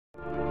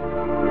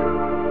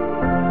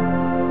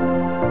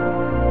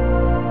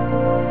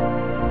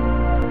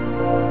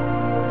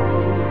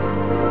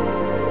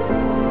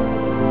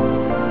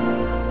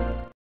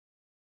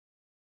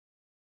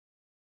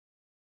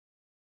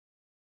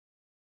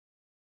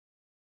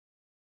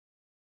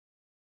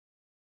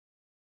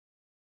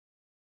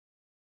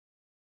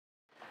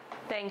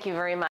Thank you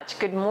very much.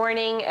 Good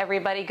morning,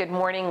 everybody. Good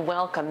morning.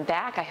 Welcome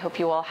back. I hope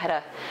you all had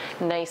a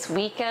nice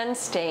weekend,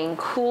 staying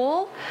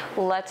cool.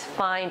 Let's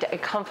find a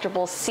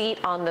comfortable seat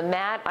on the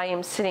mat. I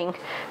am sitting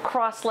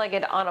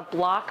cross-legged on a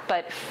block,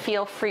 but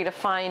feel free to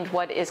find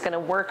what is going to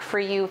work for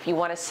you. If you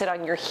want to sit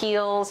on your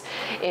heels,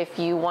 if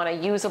you want to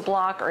use a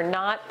block or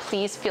not,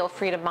 please feel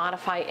free to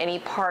modify any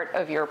part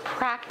of your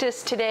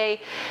practice today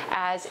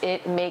as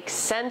it makes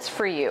sense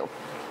for you.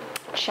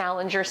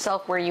 Challenge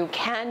yourself where you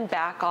can,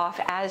 back off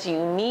as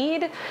you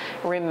need.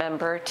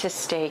 Remember to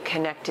stay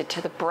connected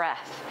to the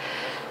breath.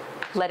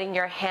 Letting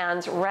your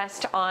hands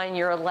rest on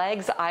your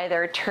legs,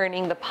 either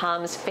turning the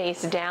palms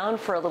face down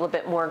for a little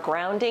bit more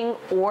grounding,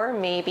 or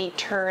maybe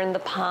turn the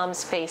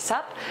palms face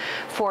up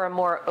for a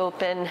more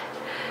opening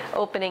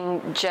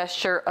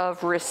gesture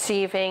of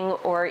receiving,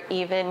 or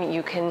even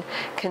you can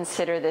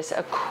consider this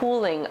a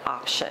cooling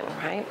option,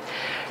 right?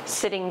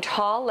 Sitting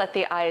tall, let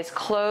the eyes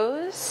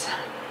close.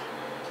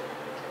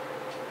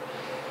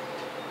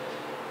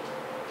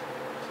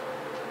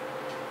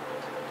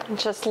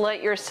 Just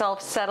let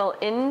yourself settle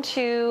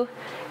into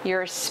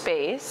your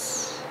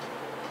space.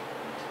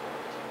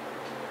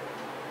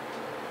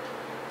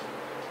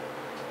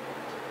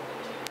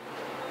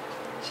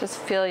 Just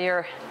feel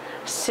your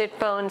sit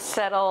bones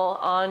settle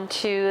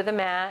onto the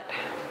mat.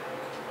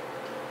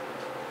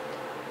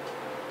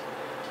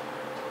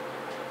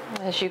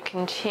 As you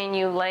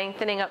continue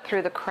lengthening up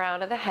through the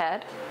crown of the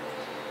head,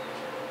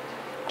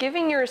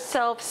 giving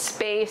yourself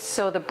space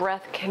so the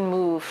breath can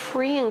move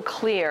free and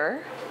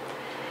clear.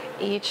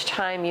 Each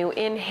time you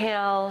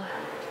inhale,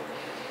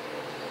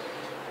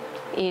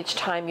 each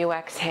time you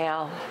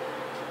exhale.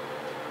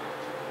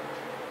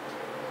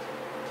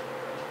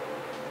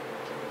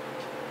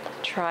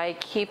 Try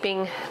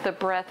keeping the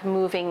breath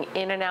moving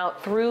in and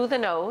out through the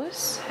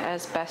nose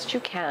as best you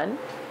can.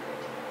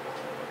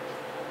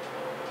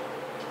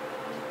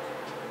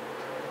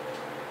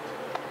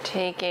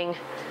 Taking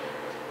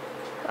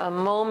a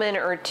moment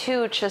or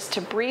two just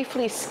to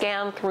briefly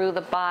scan through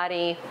the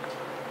body,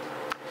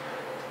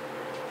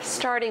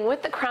 starting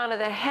with the crown of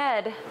the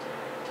head,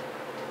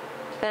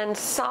 then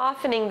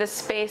softening the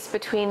space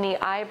between the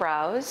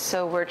eyebrows.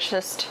 So we're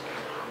just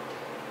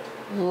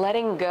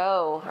letting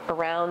go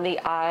around the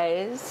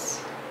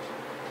eyes.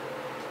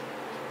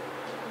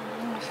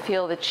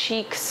 Feel the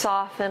cheeks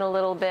soften a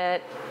little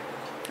bit,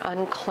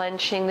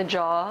 unclenching the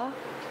jaw.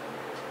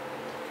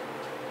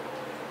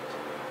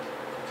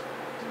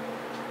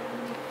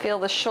 Feel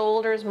the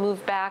shoulders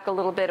move back a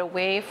little bit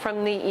away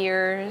from the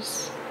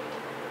ears,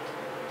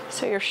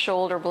 so your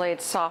shoulder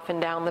blades soften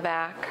down the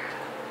back.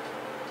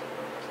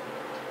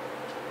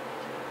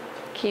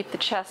 Keep the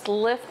chest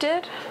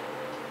lifted.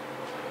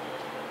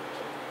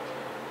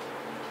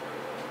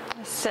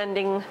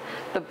 Sending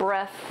the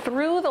breath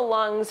through the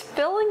lungs,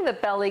 filling the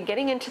belly,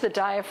 getting into the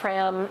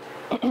diaphragm.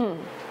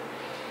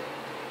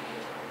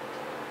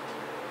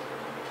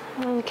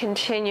 And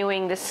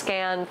continuing to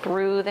scan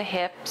through the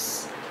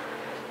hips,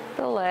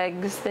 the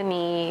legs, the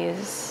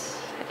knees,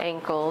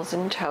 ankles,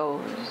 and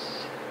toes.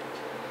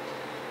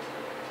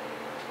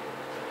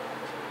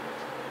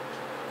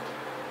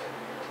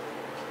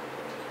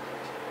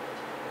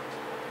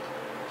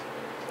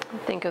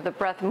 Think of the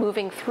breath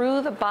moving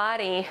through the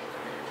body,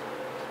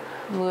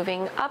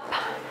 moving up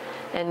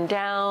and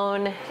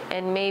down,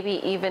 and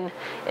maybe even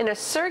in a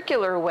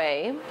circular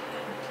way,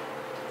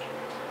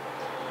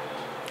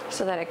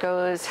 so that it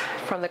goes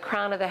from the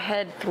crown of the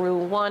head through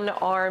one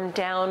arm,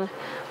 down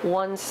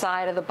one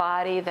side of the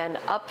body, then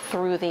up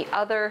through the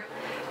other,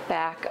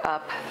 back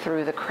up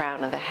through the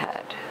crown of the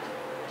head.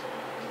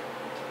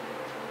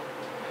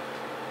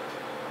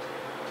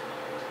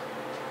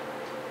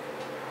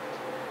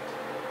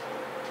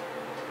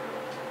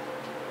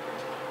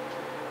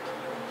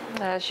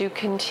 As you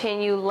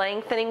continue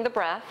lengthening the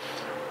breath,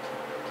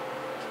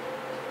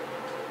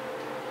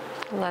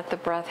 let the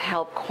breath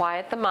help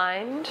quiet the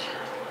mind.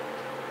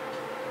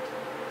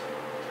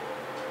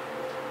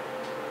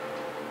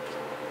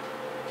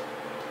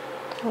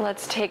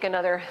 Let's take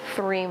another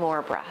 3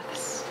 more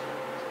breaths.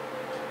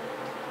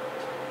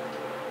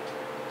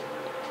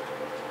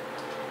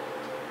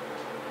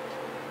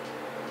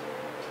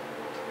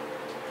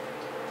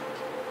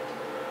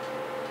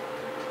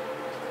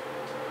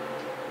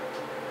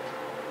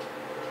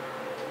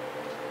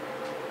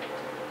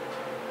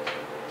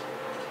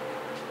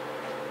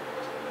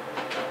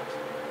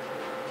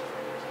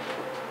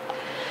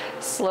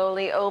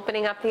 Slowly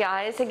opening up the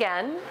eyes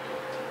again,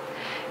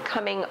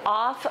 coming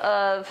off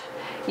of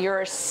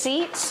your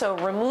seat, so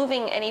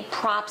removing any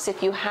props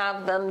if you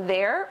have them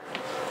there.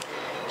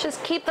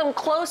 Just keep them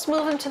close,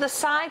 move them to the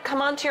side,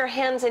 come onto your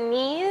hands and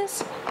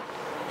knees.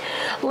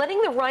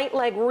 Letting the right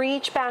leg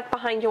reach back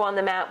behind you on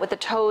the mat with the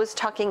toes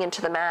tucking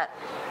into the mat.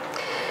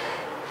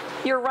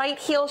 Your right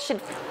heel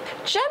should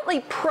gently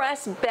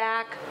press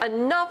back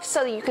enough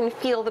so that you can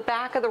feel the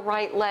back of the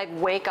right leg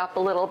wake up a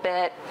little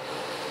bit.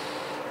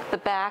 The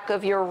back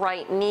of your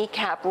right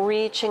kneecap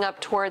reaching up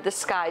toward the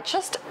sky,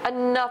 just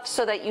enough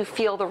so that you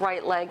feel the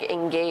right leg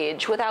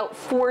engage without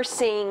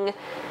forcing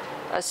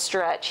a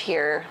stretch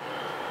here.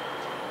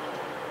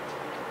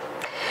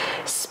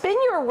 Spin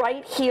your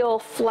right heel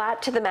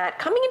flat to the mat,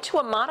 coming into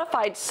a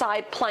modified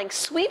side plank.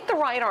 Sweep the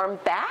right arm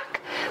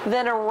back,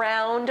 then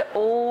around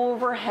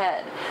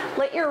overhead.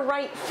 Let your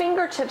right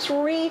fingertips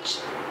reach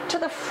to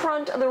the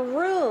front of the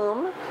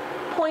room,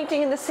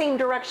 pointing in the same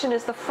direction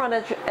as the front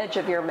edge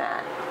of your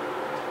mat.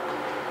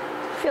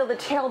 Feel the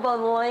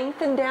tailbone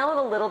lengthen down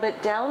a little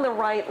bit down the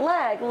right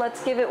leg.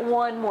 Let's give it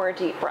one more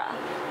deep breath.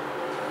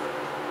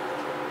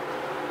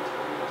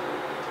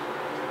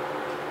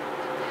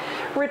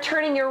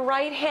 Returning your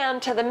right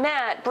hand to the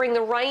mat, bring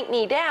the right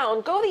knee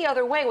down, go the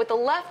other way with the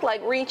left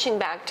leg reaching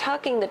back,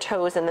 tucking the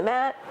toes in the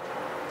mat.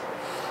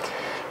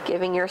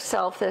 Giving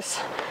yourself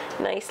this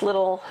nice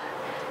little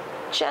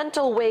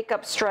gentle wake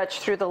up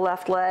stretch through the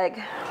left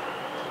leg.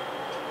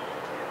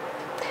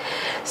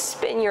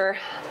 Spin your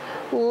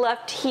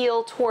left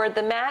heel toward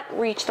the mat,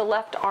 reach the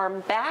left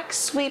arm back,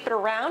 sweep it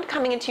around,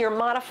 coming into your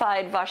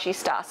modified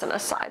Vashisthasana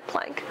side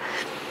plank.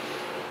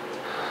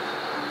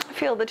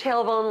 Feel the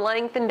tailbone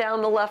lengthen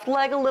down the left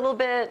leg a little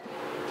bit.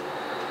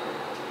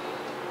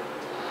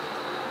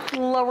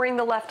 Lowering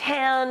the left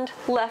hand,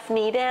 left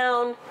knee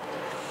down.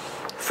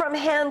 From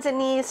hands and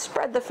knees,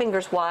 spread the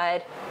fingers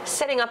wide.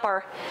 Setting up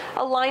our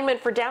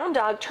alignment for down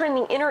dog, turn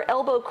the inner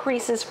elbow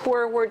creases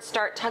forward,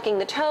 start tucking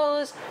the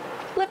toes.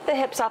 Lift the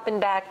hips up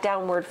and back,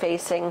 downward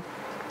facing.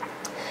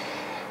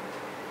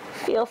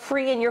 Feel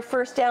free in your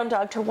first down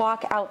dog to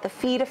walk out the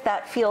feet if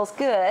that feels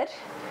good.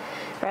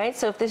 Right,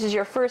 so if this is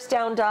your first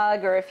down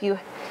dog, or if you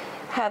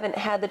haven't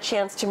had the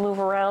chance to move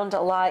around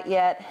a lot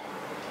yet,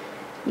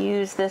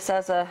 use this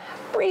as a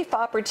brief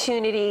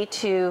opportunity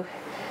to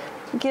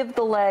give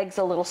the legs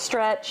a little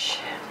stretch.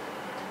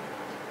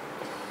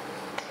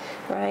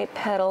 Right,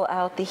 pedal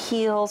out the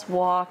heels,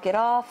 walk it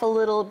off a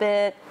little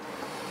bit.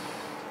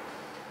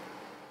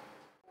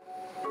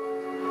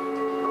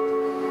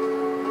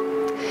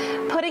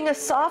 Putting a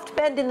soft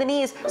bend in the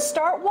knees,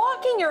 start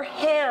walking your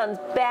hands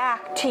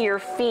back to your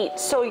feet.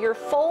 So you're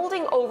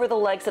folding over the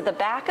legs at the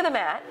back of the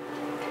mat.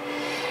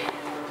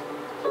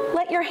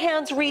 Let your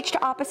hands reach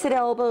to opposite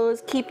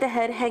elbows, keep the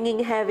head hanging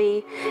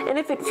heavy. And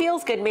if it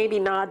feels good, maybe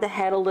nod the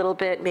head a little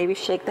bit, maybe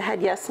shake the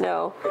head yes,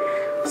 no.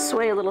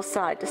 Sway a little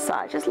side to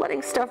side, just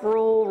letting stuff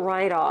roll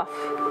right off.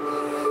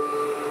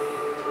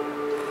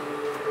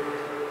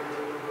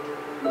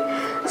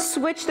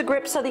 Switch the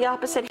grip so the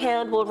opposite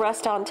hand will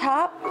rest on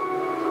top.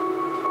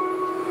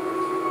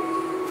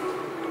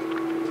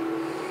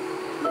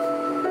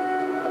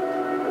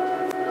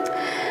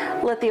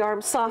 Let the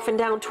arms soften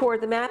down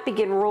toward the mat.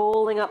 Begin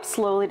rolling up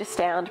slowly to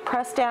stand.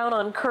 Press down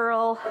on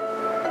curl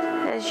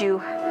as you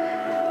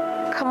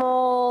come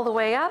all the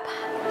way up.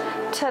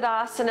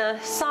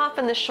 Tadasana,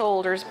 soften the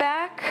shoulders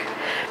back.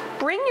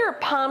 Bring your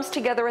palms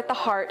together at the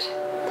heart.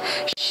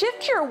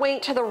 Shift your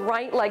weight to the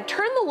right leg.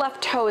 Turn the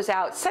left toes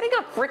out, setting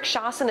up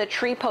Vrikshasana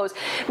tree pose.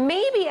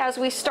 Maybe as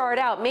we start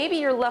out, maybe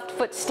your left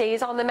foot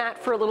stays on the mat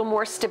for a little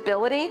more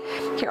stability.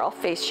 Here, I'll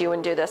face you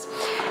and do this.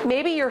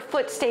 Maybe your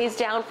foot stays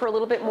down for a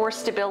little bit more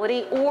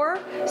stability, or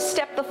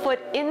step the foot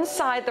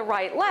inside the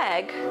right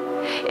leg.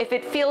 If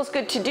it feels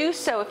good to do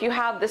so, if you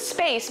have the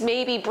space,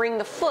 maybe bring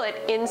the foot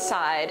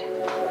inside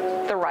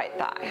the right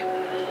thigh.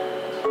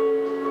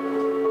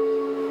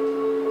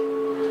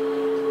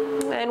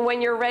 And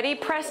when you're ready,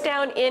 press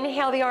down,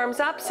 inhale the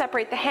arms up,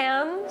 separate the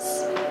hands.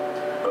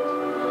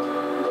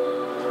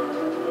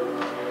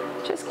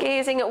 Just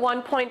gazing at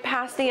one point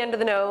past the end of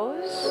the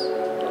nose.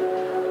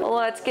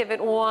 Let's give it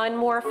one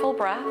more full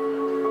breath.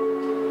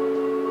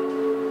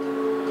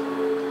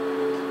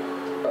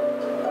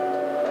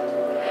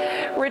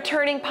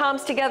 Returning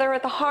palms together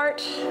at the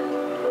heart.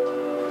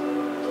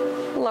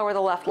 Lower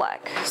the left leg.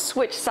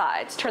 Switch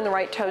sides, turn the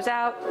right toes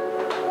out.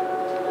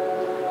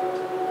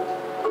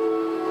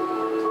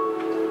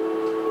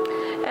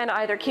 And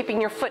either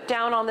keeping your foot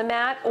down on the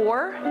mat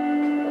or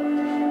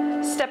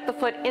step the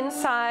foot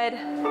inside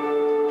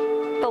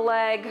the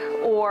leg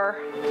or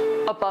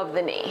above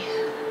the knee.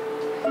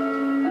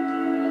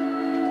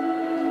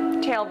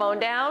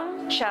 Tailbone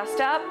down, chest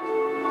up,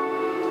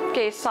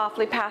 gaze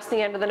softly past the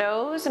end of the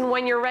nose. And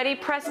when you're ready,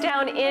 press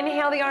down,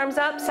 inhale the arms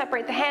up,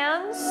 separate the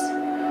hands.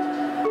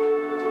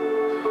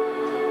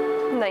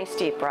 Nice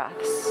deep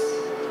breaths.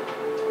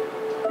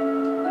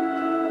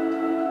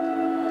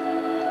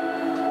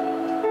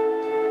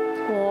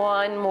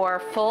 One more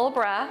full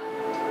breath.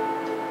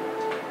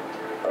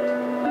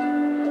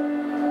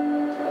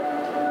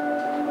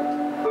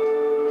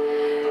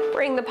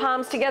 Bring the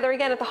palms together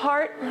again at the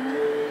heart.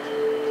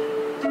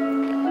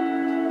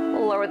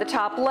 Lower the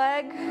top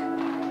leg.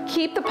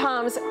 Keep the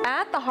palms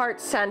at the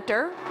heart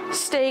center,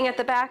 staying at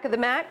the back of the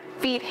mat,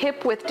 feet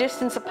hip width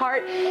distance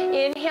apart.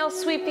 Inhale,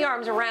 sweep the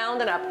arms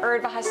around and up.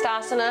 Urdhva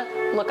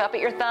Hastasana, look up at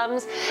your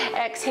thumbs.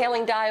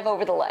 Exhaling, dive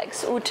over the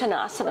legs.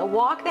 Uttanasana,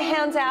 walk the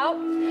hands out,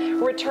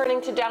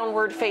 returning to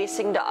downward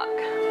facing dog.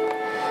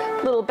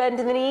 Little bend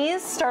in the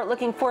knees, start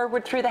looking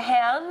forward through the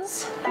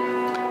hands.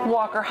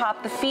 Walk or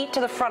hop the feet to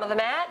the front of the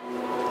mat,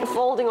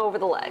 folding over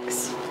the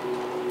legs.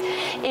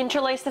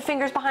 Interlace the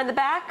fingers behind the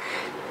back.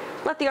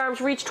 Let the arms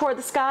reach toward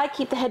the sky,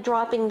 keep the head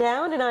dropping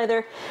down, and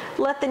either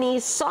let the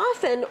knees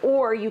soften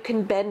or you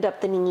can bend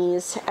up the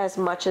knees as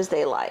much as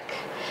they like.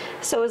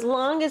 So as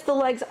long as the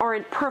legs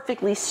aren't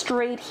perfectly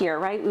straight here,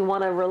 right, we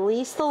want to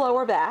release the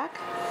lower back.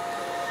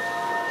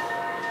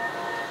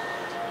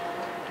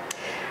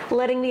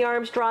 Letting the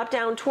arms drop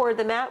down toward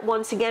the mat.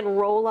 Once again,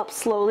 roll up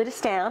slowly to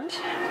stand.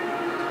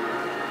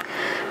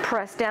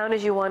 Press down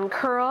as you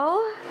uncurl.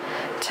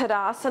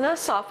 Tadasana,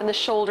 soften the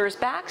shoulders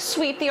back,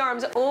 sweep the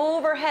arms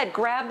overhead,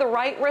 grab the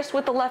right wrist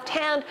with the left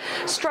hand,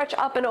 stretch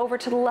up and over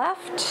to the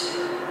left.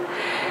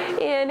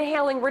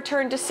 Inhaling,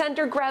 return to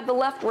center, grab the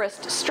left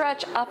wrist,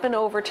 stretch up and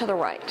over to the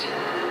right.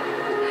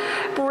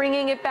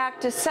 Bringing it back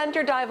to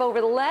center, dive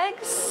over the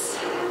legs.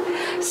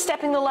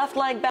 Stepping the left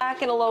leg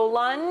back in a low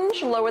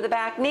lunge, lower the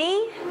back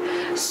knee,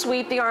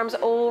 sweep the arms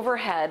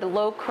overhead,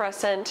 low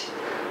crescent,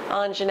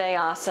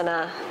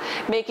 Anjaneyasana.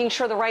 Making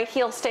sure the right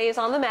heel stays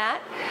on the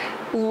mat.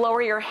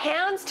 Lower your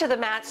hands to the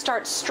mat,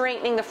 start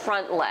straightening the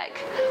front leg,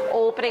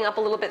 opening up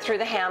a little bit through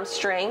the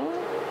hamstring.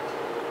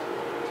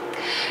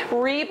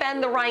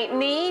 Rebend the right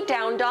knee,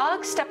 down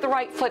dog, step the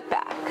right foot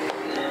back.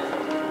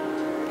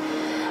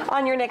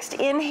 On your next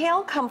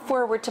inhale, come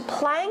forward to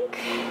plank.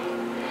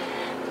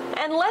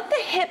 And let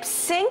the hips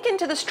sink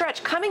into the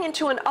stretch, coming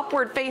into an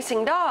upward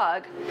facing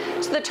dog.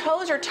 So the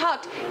toes are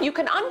tucked. You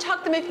can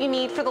untuck them if you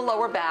need for the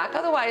lower back.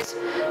 Otherwise,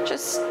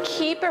 just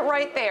keep it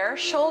right there.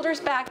 Shoulders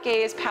back,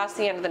 gaze past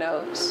the end of the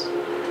nose.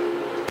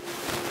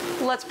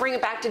 Let's bring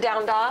it back to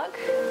down dog.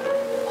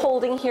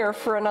 Holding here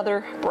for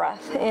another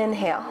breath.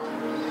 Inhale.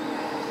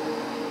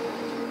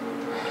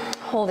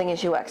 Holding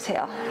as you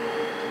exhale.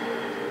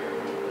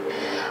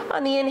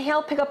 On the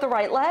inhale, pick up the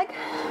right leg.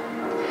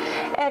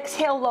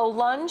 Exhale, low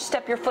lunge,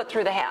 step your foot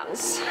through the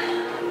hands.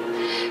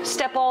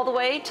 Step all the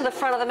way to the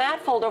front of the mat,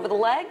 fold over the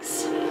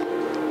legs.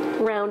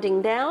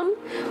 Rounding down.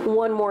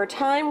 One more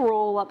time,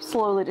 roll up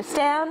slowly to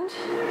stand.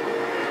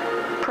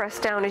 Press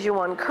down as you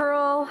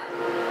uncurl.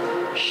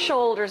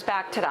 Shoulders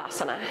back,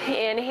 Tadasana.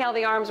 Inhale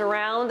the arms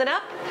around and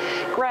up.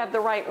 Grab the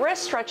right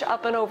wrist, stretch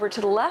up and over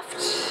to the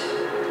left.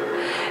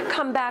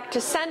 Come back to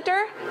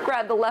center.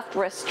 Grab the left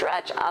wrist,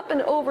 stretch up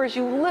and over as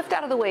you lift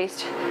out of the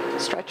waist.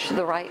 Stretch to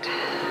the right.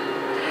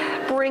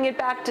 Bring it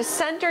back to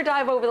center,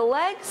 dive over the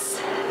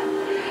legs.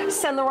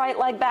 Send the right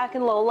leg back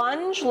in low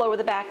lunge, lower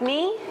the back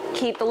knee.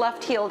 Keep the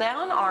left heel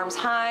down, arms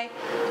high,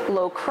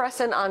 low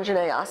crescent,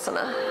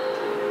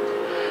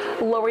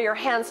 Anjaneyasana. Lower your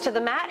hands to the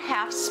mat,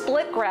 half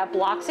split, grab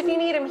blocks if you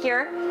need them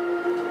here.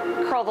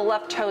 Curl the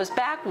left toes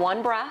back,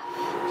 one breath.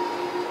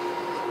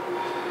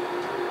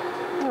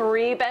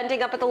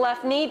 Rebending up at the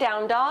left knee,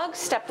 down dog,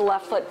 step the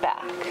left foot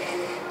back.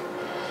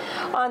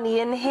 On the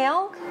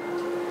inhale,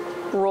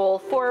 roll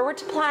forward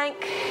to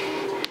plank.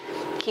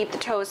 Keep the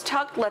toes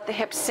tucked, let the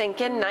hips sink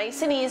in,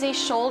 nice and easy,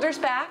 shoulders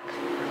back.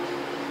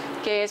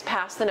 Gaze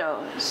past the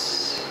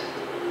nose.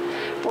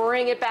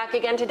 Bring it back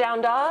again to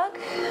down dog.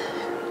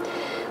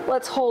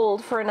 Let's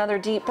hold for another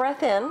deep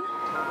breath in.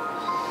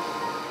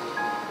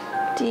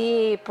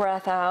 Deep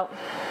breath out.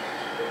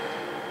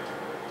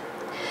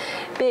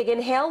 Big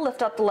inhale,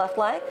 lift up the left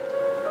leg.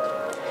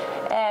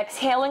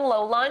 Exhaling,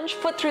 low lunge,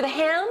 foot through the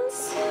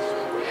hands.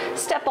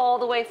 Step all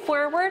the way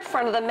forward,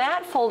 front of the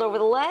mat, fold over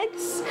the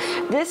legs.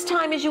 This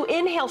time as you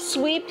inhale,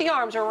 sweep the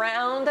arms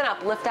around and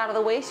up. Lift out of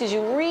the waist as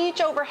you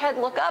reach overhead,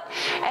 look up.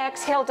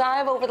 Exhale,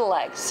 dive over the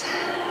legs.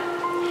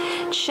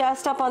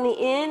 Chest up on the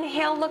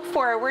inhale, look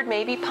forward,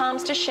 maybe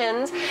palms to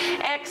shins.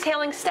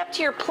 Exhaling, step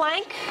to your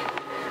plank.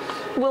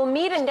 We'll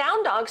meet in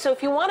down dog, so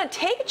if you want to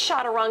take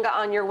chaturanga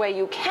on your way,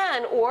 you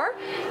can, or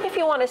if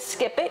you want to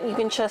skip it, you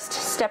can just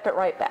step it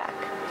right back.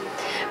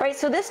 Right,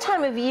 so this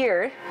time of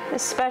year,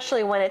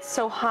 especially when it's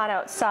so hot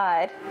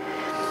outside,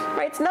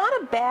 right, it's not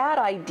a bad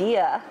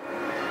idea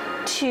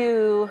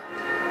to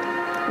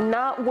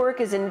not work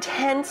as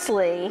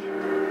intensely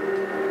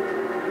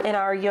in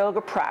our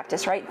yoga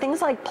practice, right?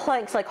 Things like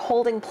planks, like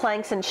holding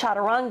planks and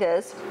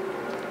chaturangas,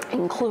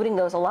 including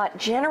those a lot,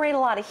 generate a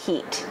lot of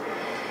heat,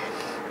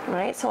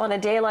 right? So on a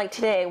day like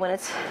today, when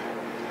it's,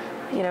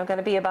 going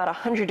to be about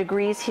 100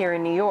 degrees here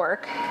in New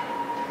York,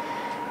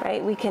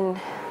 right, we can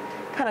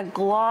kind of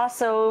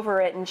gloss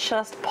over it and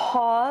just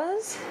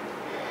pause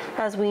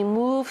as we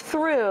move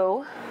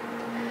through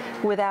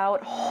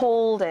without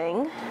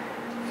holding.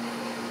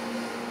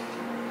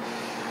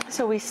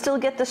 So we still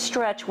get the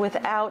stretch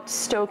without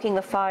stoking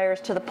the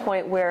fires to the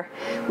point where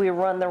we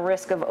run the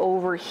risk of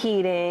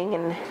overheating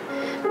and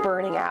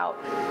burning out.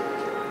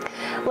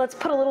 Let's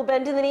put a little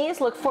bend in the knees,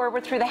 look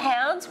forward through the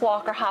hands,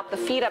 walk or hop the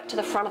feet up to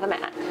the front of the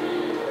mat.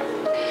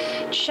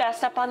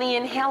 Chest up on the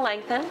inhale,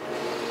 lengthen.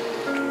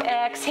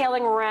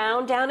 Exhaling,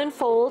 round down and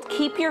fold.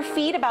 Keep your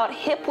feet about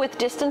hip-width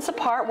distance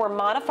apart. We're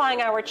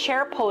modifying our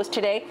chair pose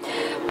today.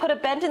 Put a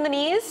bend in the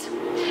knees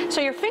so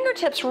your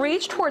fingertips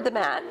reach toward the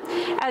mat.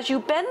 As you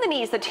bend the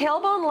knees, the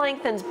tailbone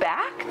lengthens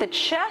back, the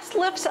chest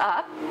lifts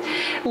up.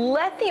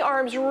 Let the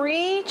arms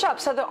reach up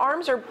so the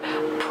arms are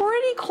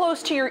pretty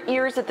close to your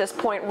ears at this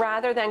point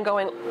rather than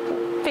going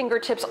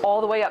fingertips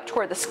all the way up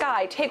toward the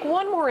sky. Take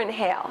one more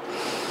inhale.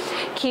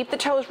 Keep the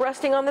toes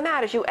resting on the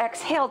mat. As you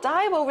exhale,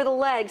 dive over the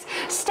legs.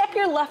 Step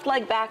your left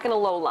leg back in a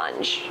low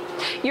lunge.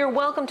 You're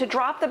welcome to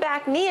drop the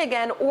back knee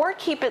again or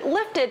keep it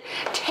lifted.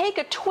 Take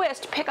a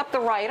twist, pick up the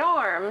right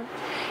arm.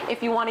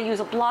 If you want to use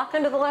a block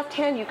under the left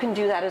hand, you can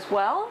do that as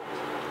well.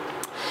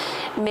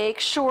 Make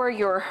sure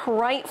your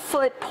right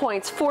foot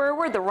points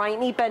forward, the right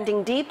knee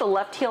bending deep, the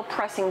left heel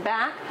pressing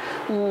back.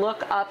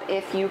 Look up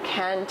if you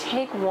can.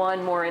 Take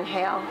one more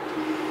inhale.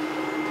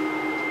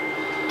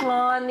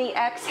 On the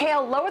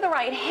exhale, lower the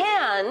right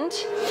hand.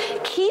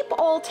 Keep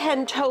all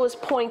 10 toes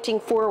pointing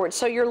forward.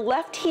 So your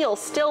left heel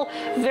still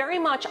very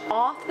much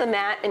off the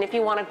mat. And if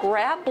you want to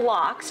grab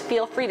blocks,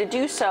 feel free to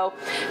do so.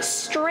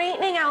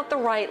 Straightening out the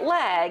right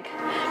leg,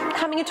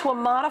 coming into a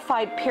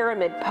modified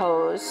pyramid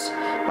pose,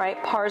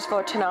 right?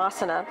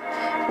 Parsvottanasana.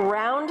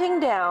 Rounding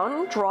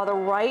down, draw the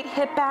right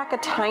hip back a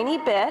tiny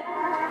bit.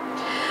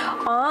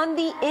 On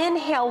the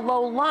inhale,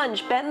 low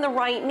lunge, bend the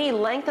right knee,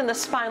 lengthen the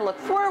spine, look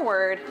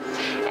forward.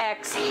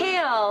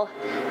 Exhale,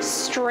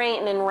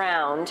 straighten and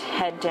round,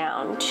 head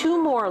down.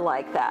 Two more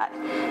like that.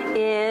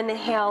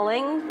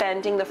 Inhaling,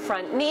 bending the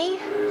front knee.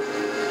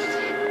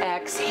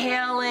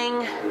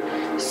 Exhaling,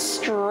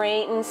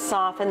 straighten,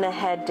 soften the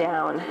head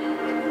down.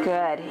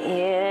 Good.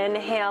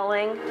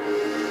 Inhaling.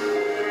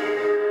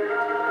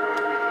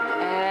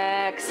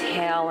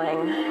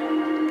 Exhaling.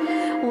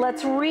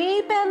 Let's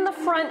rebend the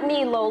front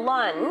knee, low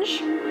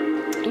lunge.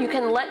 You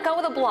can let go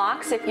of the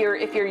blocks if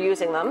you're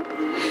using them.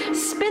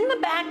 Spin the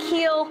back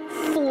heel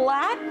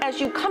flat as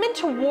you come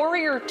into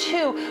warrior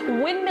two.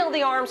 Windmill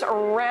the arms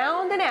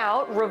around and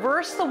out.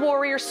 Reverse the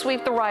warrior,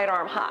 sweep the right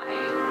arm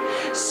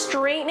high.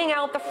 Straightening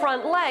out the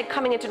front leg,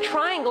 coming into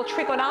triangle,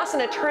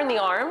 Trikonasana, turn the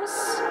arms.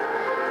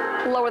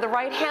 Lower the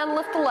right hand,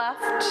 lift the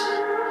left.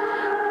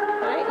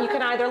 Right? You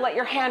can either let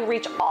your hand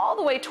reach all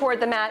the way toward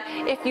the mat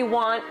if you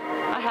want.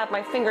 I have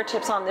my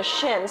fingertips on the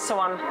shin, so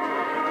I'm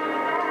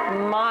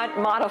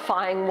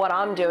modifying what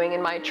I'm doing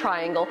in my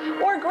triangle.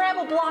 Or grab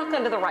a block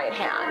under the right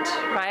hand,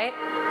 right?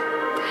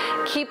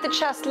 Keep the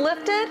chest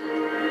lifted.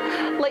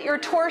 Let your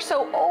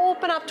torso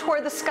open up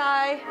toward the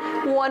sky.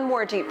 One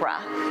more deep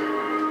breath.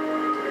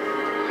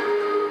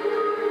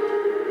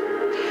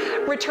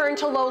 Return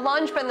to low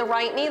lunge, bend the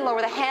right knee,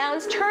 lower the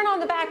hands, turn on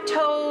the back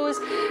toes,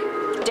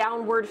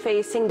 downward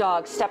facing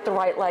dog, step the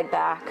right leg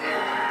back.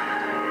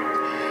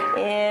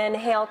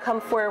 Inhale,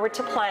 come forward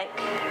to plank.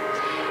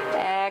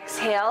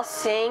 Exhale,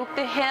 sink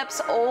the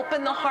hips,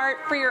 open the heart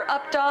for your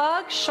up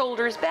dog,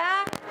 shoulders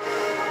back,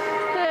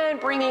 and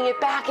bringing it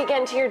back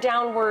again to your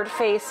downward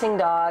facing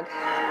dog.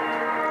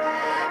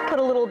 Put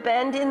a little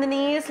bend in the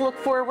knees, look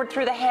forward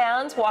through the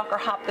hands, walk or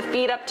hop the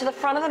feet up to the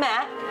front of the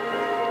mat.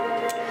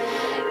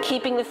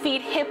 Keeping the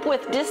feet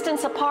hip-width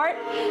distance apart,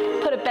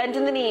 put a bend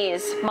in the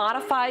knees,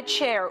 modified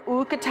chair,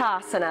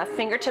 Utkatasana.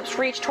 Fingertips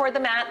reach toward the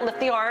mat, lift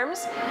the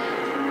arms.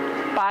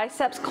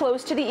 Biceps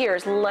close to the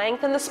ears,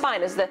 lengthen the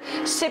spine as the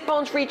sit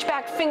bones reach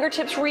back,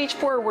 fingertips reach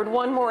forward.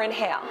 One more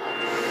inhale.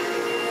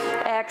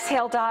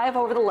 Exhale, dive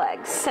over the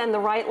legs. Send the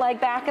right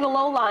leg back in a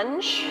low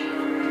lunge.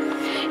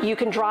 You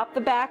can drop the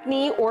back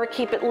knee or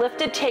keep it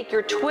lifted. Take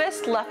your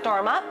twist, left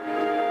arm up.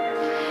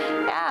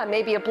 Yeah,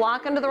 maybe a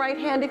block under the right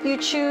hand if you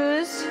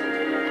choose.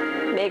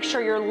 Make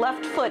sure your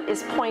left foot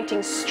is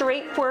pointing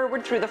straight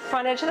forward through the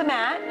front edge of the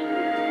mat.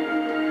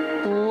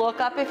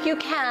 Look up if you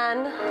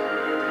can.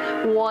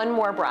 One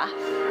more breath.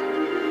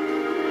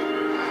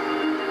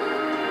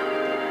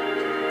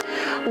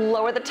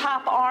 Lower the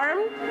top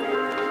arm.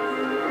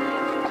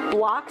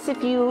 Blocks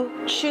if you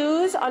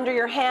choose under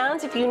your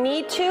hands if you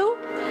need to.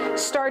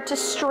 Start to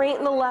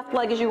straighten the left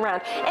leg as you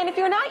round. And if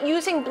you're not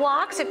using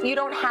blocks, if you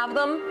don't have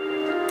them,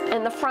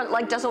 and the front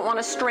leg doesn't want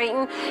to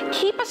straighten,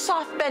 keep a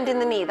soft bend in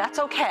the knee. That's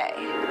okay,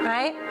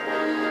 right?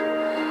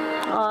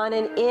 On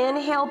an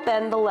inhale,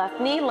 bend the left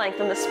knee,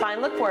 lengthen the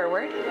spine, look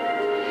forward.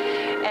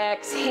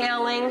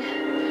 Exhaling,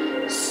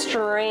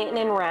 straighten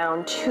and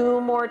round. Two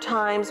more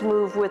times,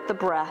 move with the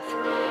breath.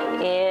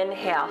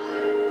 Inhale.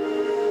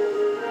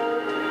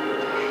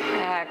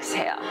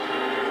 Exhale.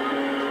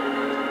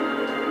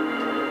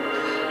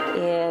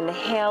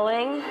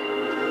 Inhaling.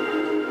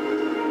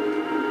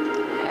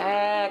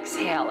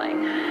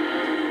 Exhaling.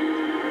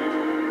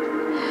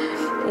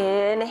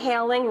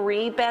 Inhaling,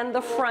 rebend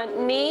the front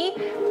knee,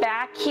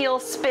 back heel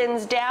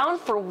spins down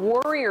for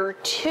warrior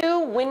two.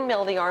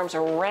 Windmill the arms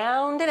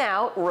around and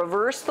out,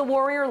 reverse the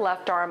warrior,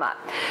 left arm up.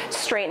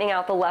 Straightening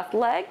out the left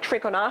leg,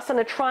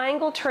 Trikonasana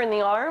triangle, turn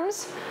the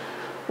arms,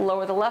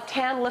 lower the left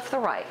hand, lift the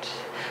right.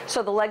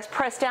 So the legs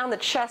press down, the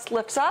chest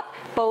lifts up,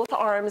 both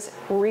arms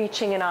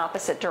reaching in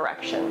opposite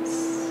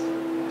directions.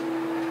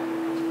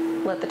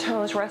 Let the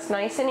toes rest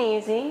nice and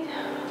easy.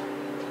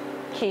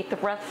 Keep the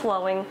breath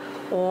flowing.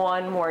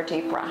 One more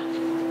deep breath.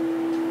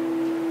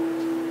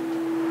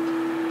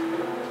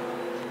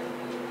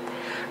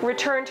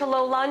 Return to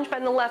low lunge,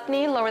 bend the left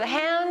knee, lower the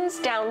hands,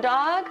 down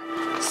dog,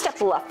 step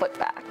the left foot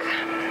back.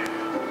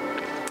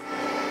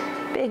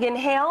 Big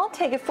inhale,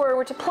 take it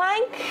forward to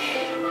plank.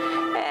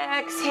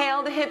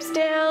 Exhale, the hips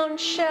down,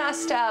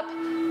 chest up,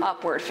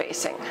 upward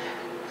facing.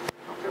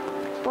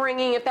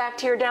 Bringing it back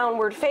to your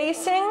downward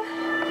facing.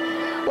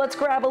 Let's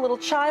grab a little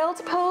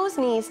child's pose,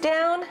 knees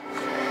down.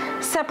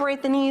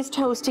 Separate the knees,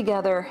 toes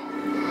together,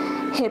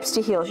 hips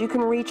to heels. You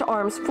can reach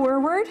arms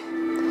forward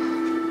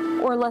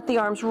or let the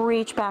arms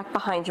reach back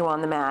behind you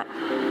on the mat.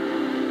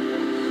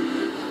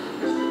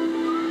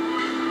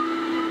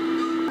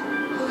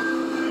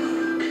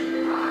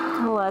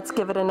 Let's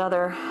give it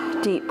another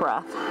deep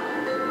breath.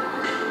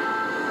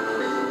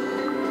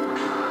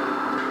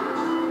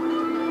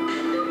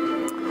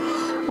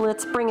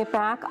 Let's bring it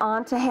back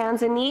onto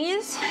hands and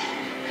knees.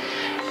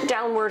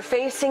 Downward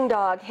facing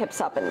dog, hips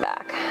up and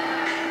back.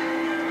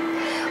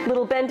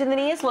 Little bend in the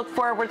knees, look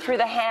forward through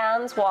the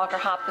hands, walk or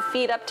hop the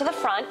feet up to the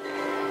front.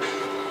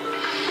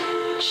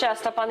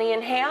 Chest up on the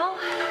inhale.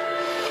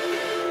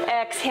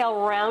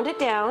 Exhale, round it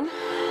down.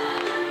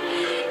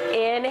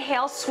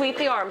 Inhale, sweep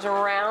the arms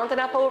around and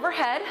up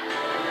overhead.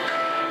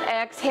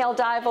 Exhale,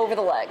 dive over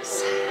the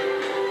legs.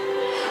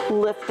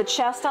 Lift the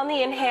chest on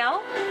the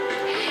inhale.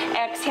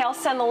 Exhale,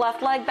 send the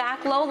left leg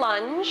back, low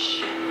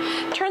lunge.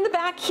 Turn the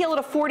back heel at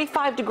a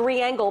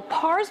 45-degree angle.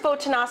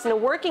 Parsvottanasana,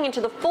 working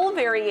into the full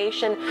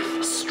variation,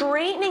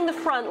 straightening the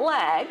front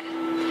leg,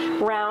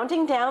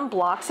 rounding down,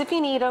 blocks if you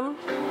need them.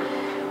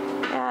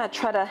 Yeah,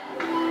 try to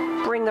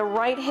bring the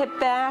right hip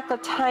back a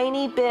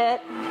tiny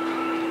bit.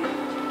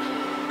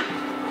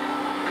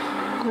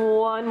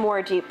 One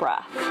more deep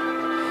breath.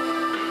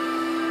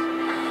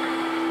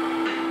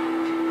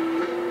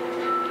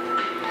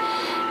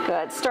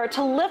 Good. Start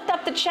to lift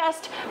up the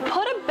chest.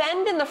 Put a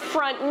bend in the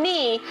front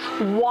knee.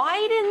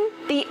 Widen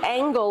the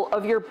angle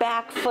of your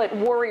back foot.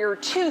 Warrior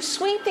two.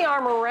 Sweep the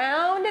arm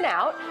around and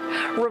out.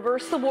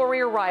 Reverse the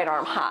warrior right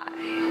arm high.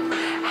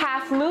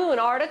 Half moon,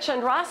 Ardha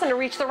Chandrasana.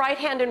 Reach the right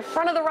hand in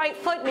front of the right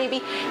foot. Maybe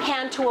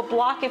hand to a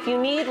block if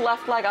you need.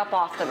 Left leg up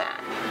off the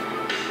mat.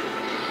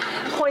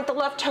 Point the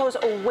left toes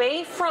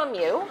away from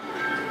you.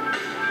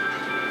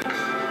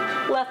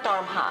 Left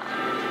arm high.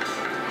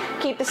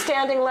 Keep the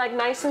standing leg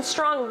nice and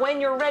strong.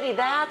 When you're ready,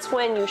 that's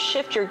when you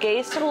shift your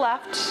gaze to the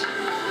left.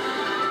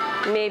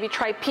 Maybe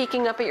try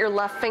peeking up at your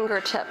left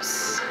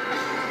fingertips.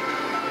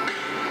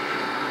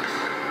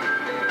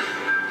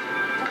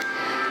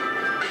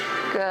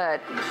 Good.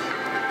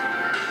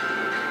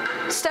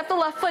 Step the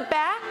left foot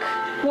back.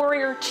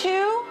 Warrior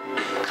two.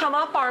 Come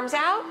up, arms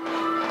out.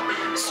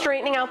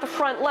 Straightening out the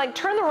front leg.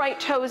 Turn the right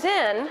toes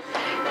in.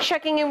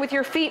 Checking in with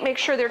your feet. Make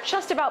sure they're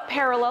just about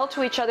parallel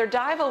to each other.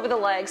 Dive over the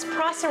legs.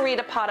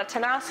 Prasarita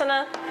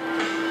Padottanasana.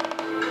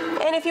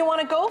 And if you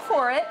want to go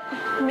for it,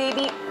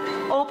 maybe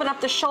open up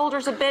the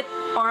shoulders a bit.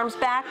 Arms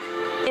back.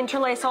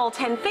 Interlace all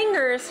 10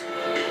 fingers.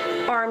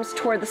 Arms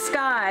toward the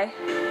sky.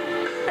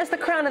 As the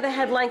crown of the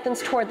head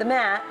lengthens toward the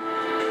mat.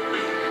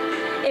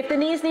 If the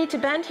knees need to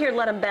bend here,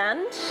 let them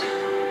bend.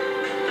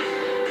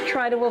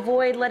 Try to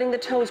avoid letting the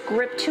toes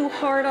grip too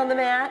hard on the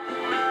mat.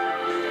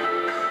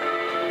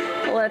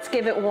 Let's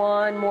give it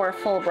one more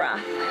full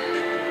breath.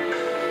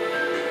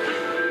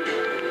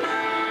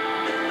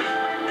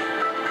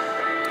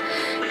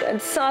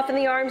 Good. Soften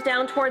the arms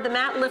down toward the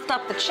mat. Lift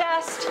up the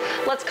chest.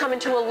 Let's come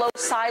into a low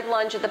side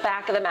lunge at the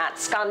back of the mat.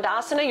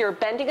 Skandasana, you're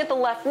bending at the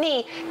left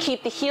knee.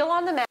 Keep the heel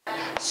on the mat.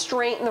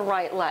 Straighten the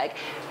right leg.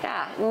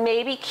 Yeah,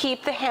 maybe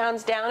keep the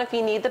hands down if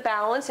you need the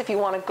balance. If you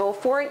want to go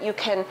for it, you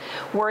can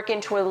work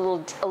into a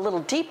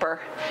little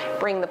deeper.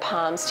 Bring the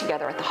palms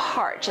together at the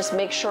heart. Just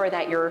make sure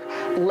that your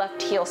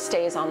left heel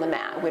stays on the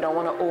mat. We don't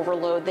want to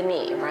overload the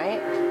knee,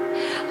 right?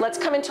 Let's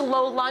come into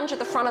low lunge at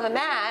the front of the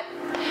mat.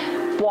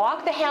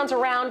 Walk the hands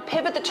around,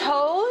 pivot the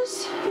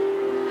toes.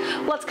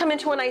 Let's come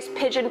into a nice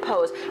pigeon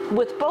pose.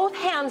 With both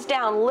hands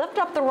down, lift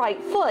up the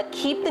right foot,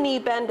 keep the knee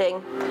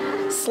bending,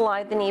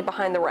 slide the knee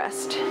behind the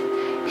wrist.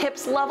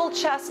 Hips level,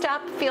 chest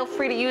up. Feel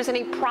free to use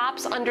any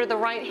props under the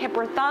right hip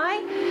or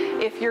thigh.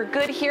 If you're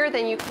good here,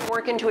 then you can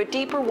work into it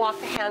deeper, walk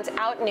the hands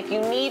out, and if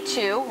you need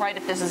to, right,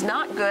 if this is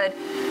not good,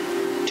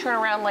 turn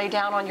around, lay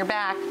down on your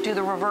back, do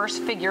the reverse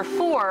figure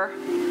four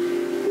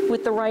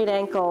with the right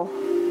ankle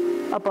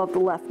above the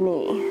left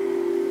knee.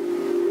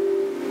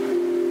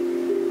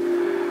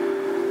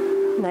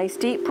 Nice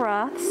deep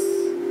breaths.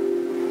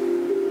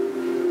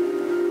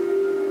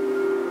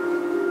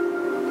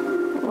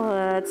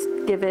 Let's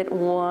give it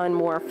one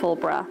more full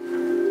breath.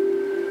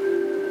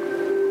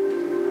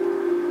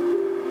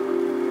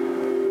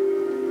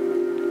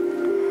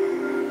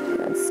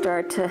 Good.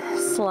 Start to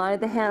slide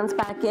the hands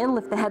back in,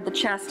 lift the head, the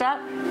chest up.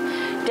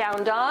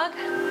 Down dog,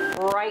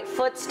 right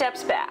foot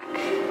steps back.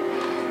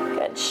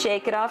 Good.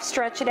 Shake it off,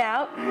 stretch it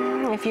out.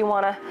 If you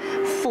want to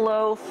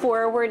flow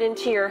forward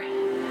into your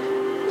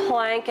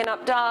plank and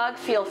up dog,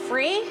 feel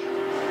free.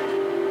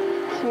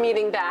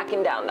 Meeting back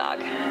in down dog.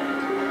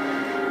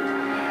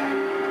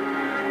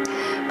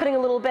 Putting a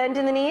little bend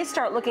in the knees,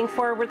 start looking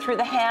forward through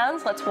the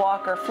hands. Let's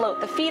walk or float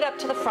the feet up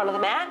to the front of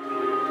the mat.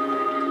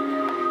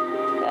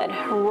 Good.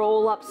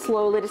 Roll up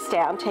slowly to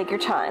stand. Take your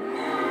time.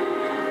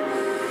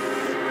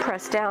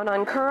 Press down,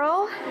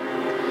 uncurl.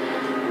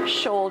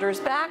 Shoulders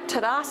back,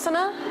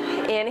 Tadasana.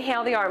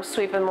 Inhale the arms,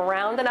 sweep them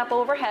around and up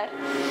overhead.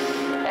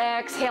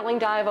 Exhaling,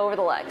 dive over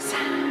the legs.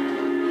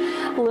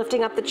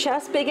 Lifting up the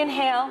chest, big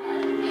inhale.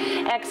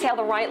 Exhale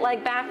the right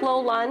leg back, low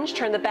lunge.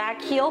 Turn the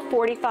back heel,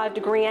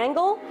 45-degree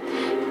angle.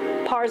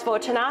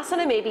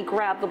 Parsvottanasana, maybe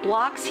grab the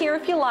blocks here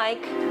if you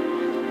like.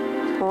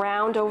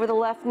 Round over the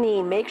left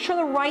knee. Make sure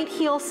the right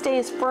heel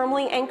stays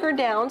firmly anchored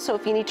down, so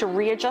if you need to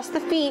readjust the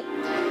feet,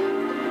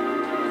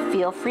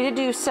 feel free to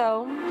do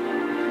so.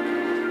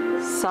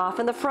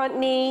 Soften the front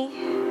knee.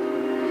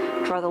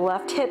 Draw the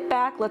left hip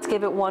back. Let's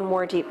give it one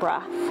more deep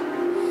breath.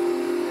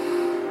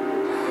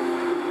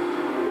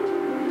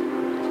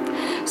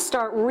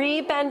 Start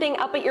rebending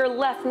up at your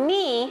left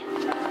knee.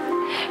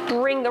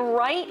 Bring the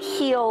right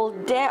heel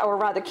down, or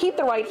rather keep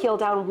the right heel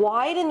down.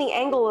 Widen the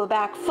angle of the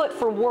back foot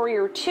for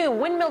warrior two.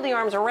 Windmill the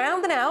arms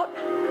around and out.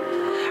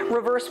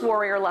 Reverse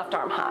warrior, left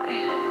arm high.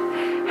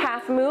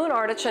 Half moon,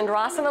 Ardha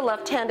Chandrasana,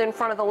 left hand in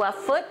front of the left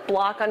foot.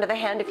 Block under the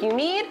hand if you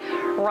need.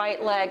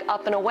 Right leg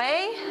up and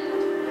away.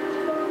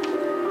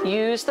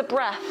 Use the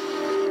breath.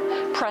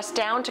 Press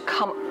down to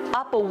come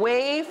up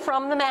away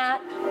from the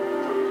mat.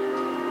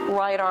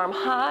 Right arm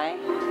high.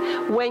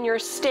 When you're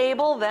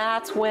stable,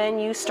 that's when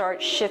you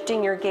start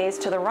shifting your gaze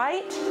to the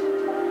right.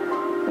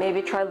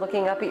 Maybe try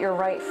looking up at your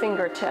right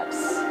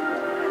fingertips.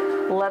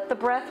 Let the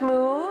breath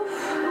move.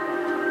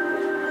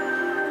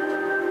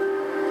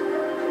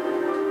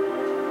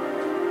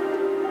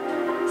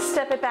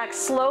 Step it back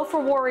slow for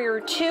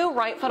warrior two.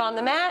 Right foot on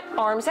the mat,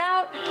 arms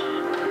out.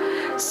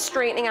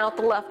 Straightening out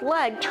the left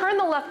leg. Turn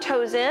the left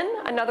toes in.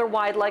 Another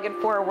wide-legged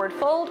forward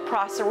fold.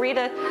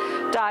 Prasarita,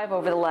 dive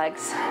over the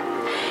legs.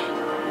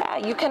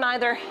 You can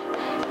either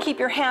keep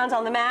your hands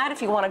on the mat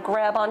if you want to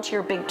grab onto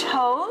your big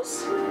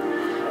toes,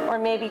 or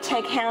maybe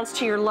take hands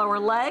to your lower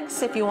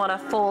legs if you want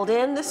to fold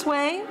in this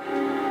way,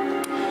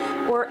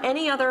 or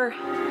any other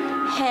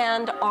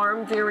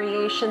hand-arm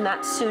variation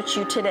that suits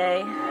you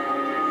today.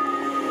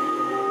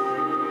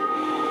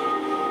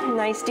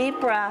 Nice deep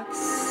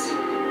breaths.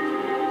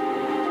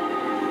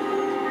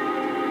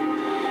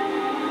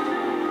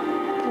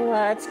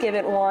 Let's give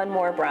it one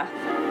more breath.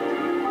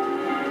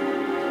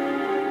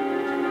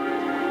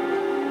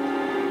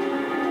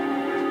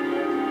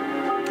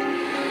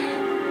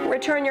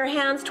 Return your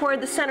hands toward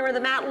the center of the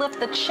mat. Lift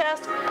the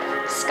chest.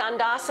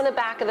 Skandasana,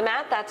 back of the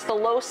mat. That's the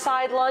low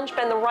side lunge.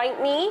 Bend the right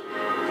knee.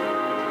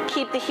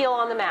 Keep the heel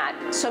on the mat.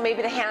 So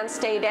maybe the hands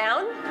stay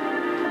down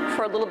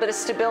for a little bit of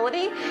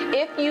stability.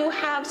 If you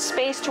have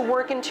space to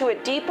work into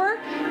it deeper,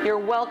 you're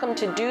welcome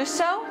to do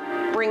so.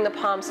 Bring the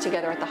palms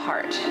together at the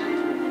heart.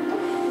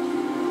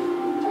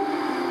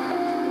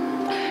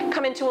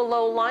 Come into a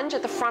low lunge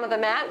at the front of the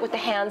mat with the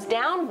hands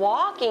down,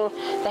 walking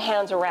the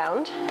hands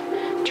around.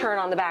 Turn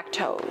on the back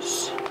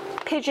toes.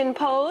 Pigeon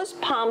pose,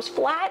 palms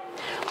flat.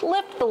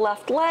 Lift the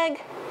left leg.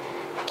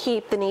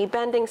 Keep the knee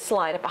bending,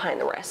 slide it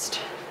behind the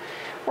wrist.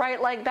 Right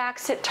leg back,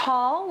 sit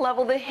tall.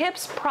 Level the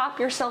hips, prop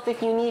yourself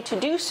if you need to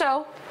do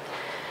so.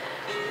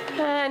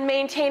 And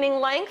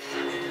maintaining length,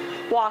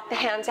 walk the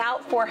hands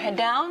out, forehead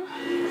down.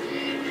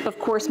 Of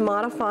course,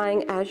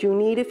 modifying as you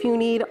need if you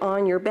need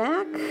on your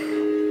back.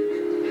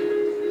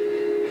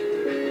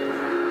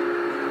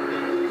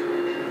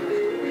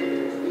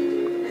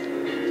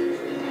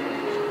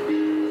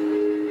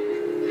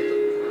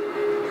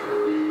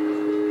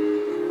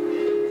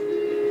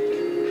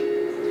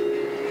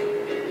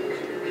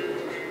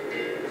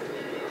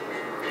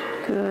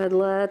 Good,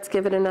 let's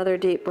give it another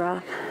deep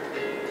breath.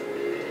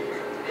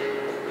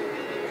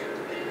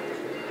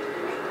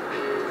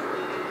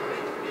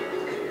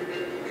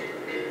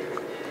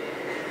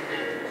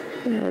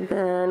 And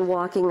then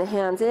walking the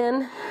hands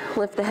in,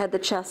 lift the head, the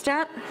chest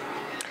up.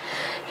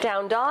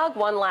 Down dog,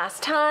 one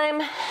last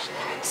time.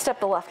 Step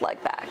the left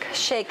leg back.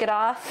 Shake it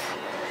off,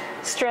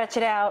 stretch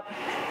it out.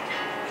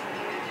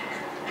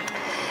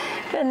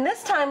 And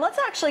this time, let's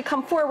actually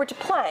come forward to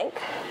plank.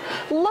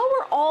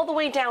 Lower all the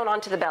way down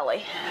onto the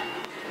belly.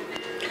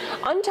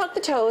 Untuck the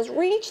toes,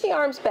 reach the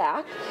arms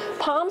back,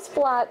 palms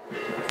flat,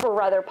 or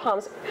rather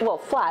palms, well,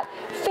 flat,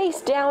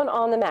 face down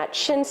on the mat,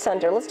 chin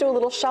center. Let's do a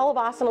little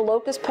Shalabhasana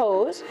locust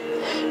pose.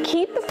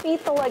 Keep the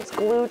feet, the legs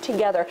glued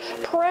together.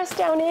 Press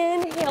down,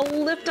 inhale,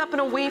 lift up and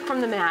away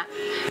from the mat.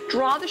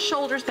 Draw the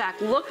shoulders back,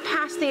 look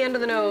past the end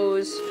of the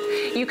nose.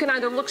 You can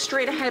either look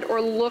straight ahead or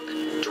look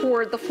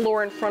toward the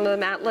floor in front of the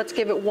mat. Let's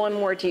give it one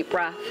more deep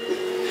breath.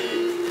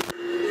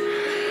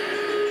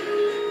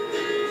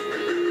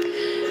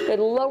 Good,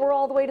 lower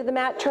all the way to the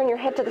mat, turn your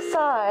head to the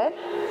side.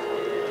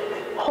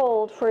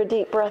 Hold for a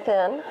deep breath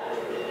in.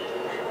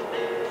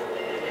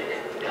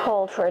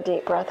 Hold for a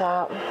deep breath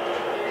out.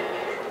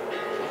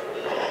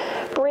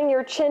 Bring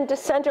your chin to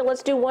center.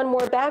 Let's do one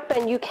more back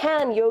bend. You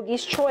can,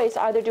 yogi's choice,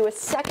 either do a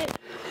second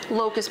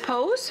locust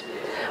pose,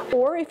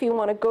 or if you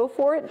want to go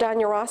for it,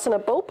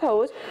 Dhanurasana bow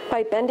pose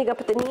by bending up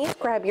at the knees.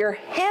 Grab your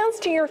hands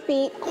to your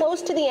feet,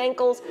 close to the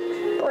ankles.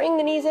 Bring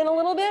the knees in a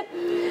little bit.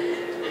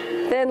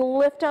 Then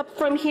lift up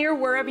from here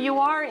wherever you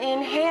are.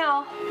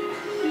 Inhale.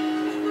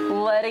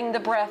 Letting the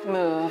breath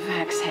move.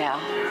 Exhale.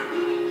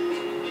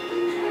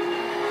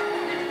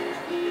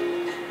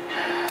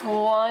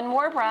 One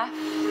more breath.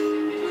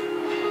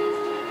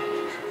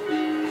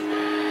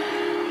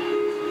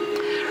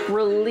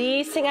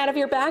 Releasing out of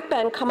your back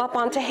bend. Come up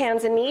onto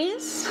hands and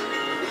knees.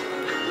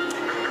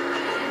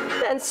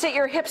 and sit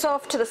your hips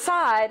off to the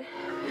side.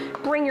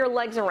 Bring your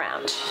legs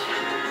around.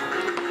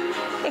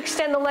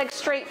 Extend the legs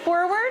straight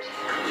forward.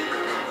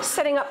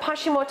 Setting up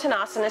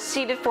Paschimottanasana,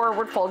 seated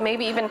forward fold.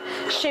 Maybe even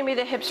shimmy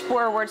the hips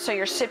forward so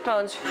your sit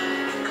bones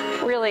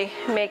really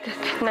make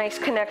a nice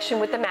connection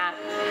with the mat.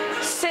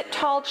 Sit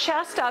tall,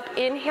 chest up.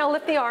 Inhale,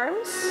 lift the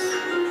arms.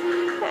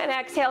 And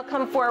exhale,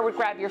 come forward,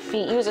 grab your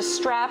feet. Use a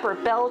strap or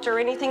belt or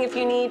anything if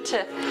you need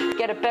to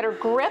get a better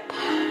grip.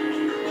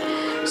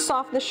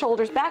 Soften the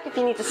shoulders back. If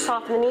you need to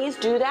soften the knees,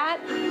 do that.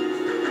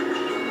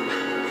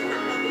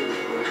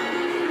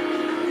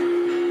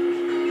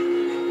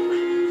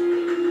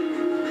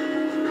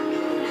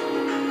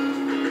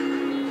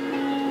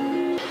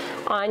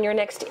 On your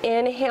next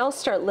inhale,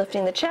 start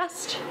lifting the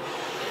chest.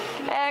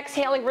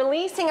 Exhaling,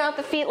 releasing out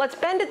the feet. Let's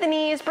bend at the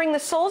knees. Bring the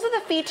soles of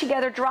the feet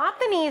together. Drop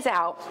the knees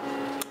out.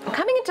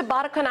 Coming into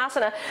Baddha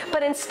Konasana,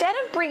 but instead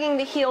of bringing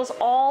the heels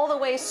all the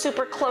way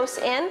super close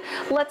in,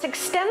 let's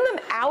extend them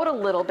out a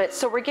little bit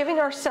so we're giving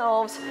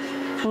ourselves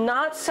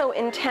not so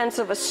intense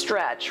of a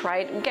stretch,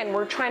 right? Again,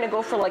 we're trying to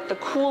go for like the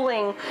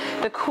cooling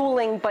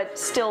but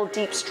still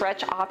deep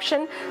stretch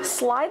option.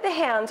 Slide the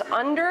hands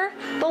under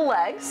the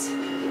legs,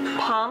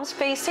 palms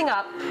facing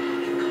up.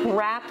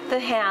 Wrap the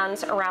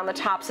hands around the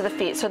tops of the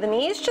feet. So the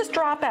knees just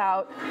drop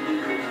out.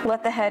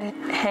 Let the head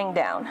hang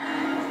down.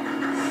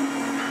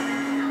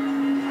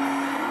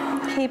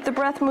 Keep the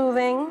breath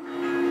moving.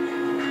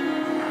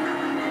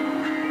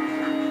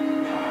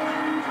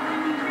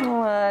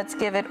 Let's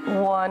give it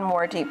one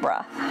more deep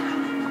breath.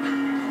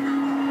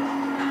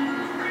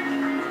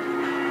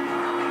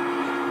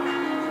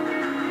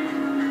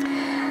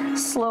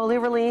 Slowly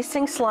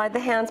releasing, slide the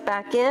hands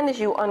back in as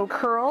you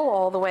uncurl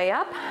all the way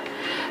up.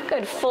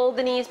 Good, fold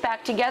the knees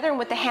back together, and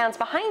with the hands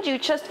behind you,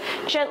 just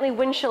gently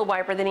windshield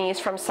wiper the knees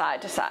from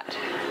side to side.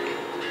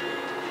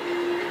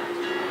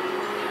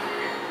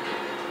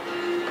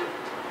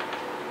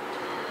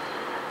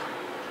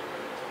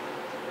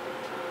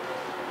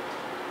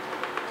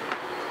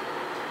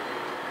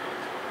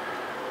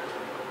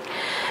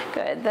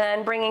 Good,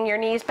 then bringing your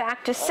knees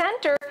back to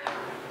center,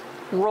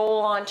 roll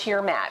onto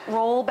your mat.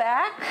 Roll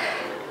back,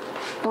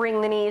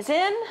 bring the knees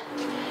in,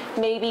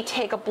 maybe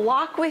take a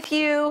block with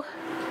you.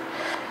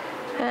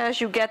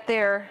 As you get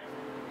there,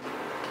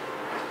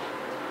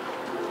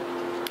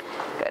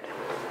 good.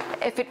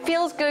 If it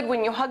feels good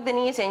when you hug the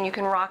knees in, you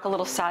can rock a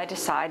little side to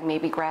side,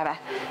 maybe grab a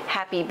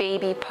happy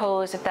baby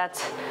pose if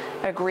that's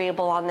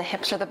agreeable on the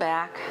hips or the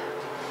back.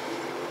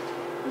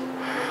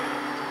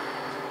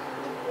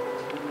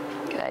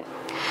 Good.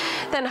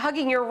 Then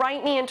hugging your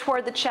right knee in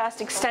toward the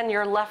chest, extend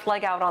your left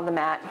leg out on the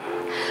mat.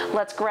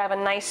 Let's grab a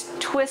nice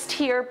twist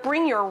here.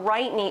 Bring your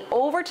right knee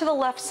over to the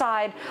left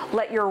side.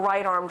 Let your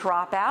right arm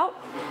drop out.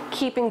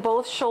 Keeping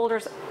both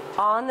shoulders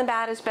on the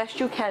mat as best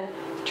you can.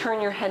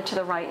 Turn your head to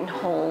the right and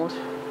hold.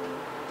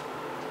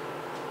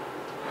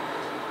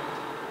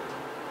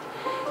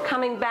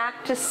 Coming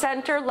back to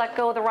center, let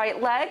go of the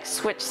right leg.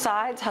 Switch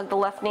sides, hug the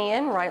left knee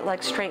in, right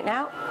leg straighten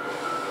out.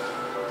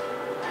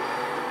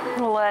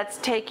 Let's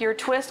take your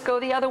twist, go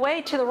the other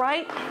way to the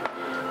right,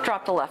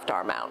 drop the left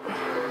arm out.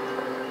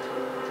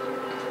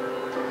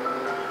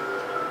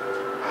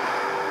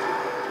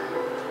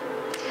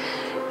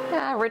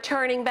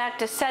 Returning back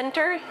to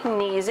center,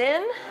 knees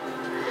in.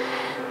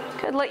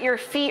 Good, let your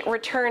feet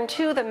return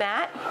to the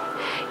mat.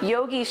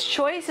 Yogi's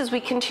choice as we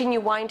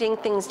continue winding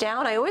things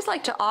down. I always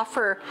like to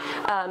offer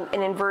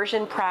an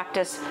inversion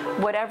practice,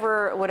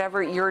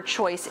 whatever your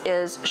choice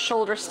is,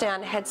 shoulder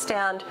stand,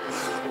 headstand.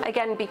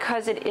 Again,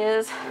 because it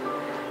is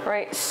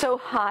so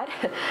hot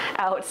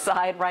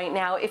outside right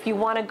now. If you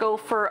want to go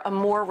for a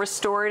more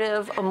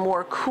restorative, a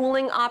more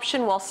cooling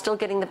option while still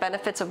getting the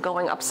benefits of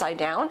going upside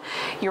down,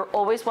 you're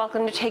always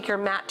welcome to take your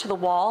mat to the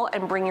wall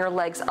and bring your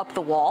legs up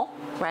the wall,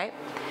 right?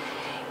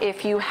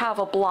 If you have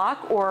a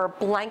block or a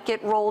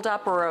blanket rolled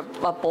up or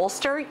a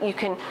bolster, you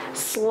can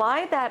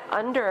slide that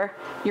under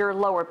your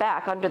lower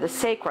back, under the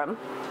sacrum,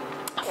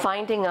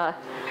 finding a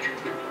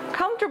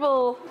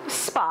comfortable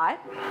spot,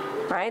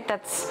 right?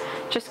 That's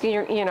just,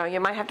 you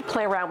might have to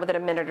play around with it a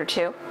minute or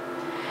two.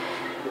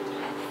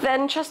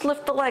 Then just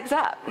lift the legs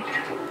up.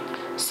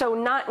 So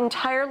not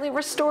entirely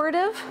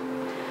restorative,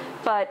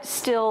 but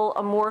still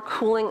a more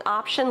cooling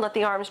option. Let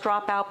the arms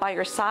drop out by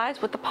your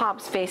sides with the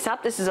palms face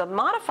up. This is a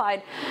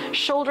modified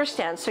shoulder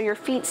stand, so your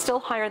feet still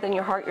higher than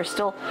your heart. You're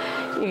still,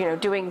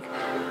 doing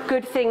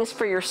good things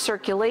for your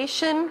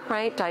circulation,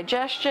 right?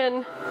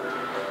 Digestion.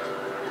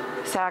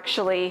 This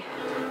actually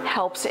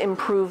helps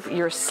improve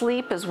your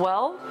sleep as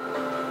well.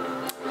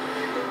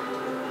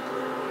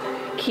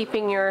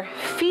 Keeping your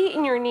feet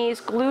and your knees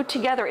glued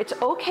together. It's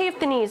okay if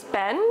the knees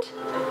bend.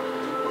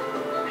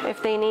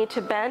 If they need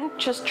to bend,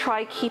 just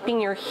try keeping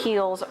your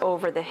heels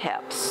over the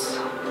hips.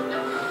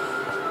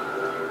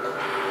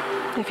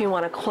 If you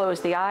want to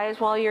close the eyes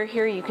while you're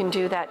here, you can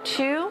do that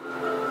too.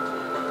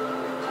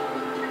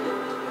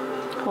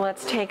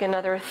 Let's take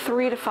another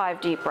 3 to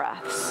 5 deep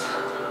breaths.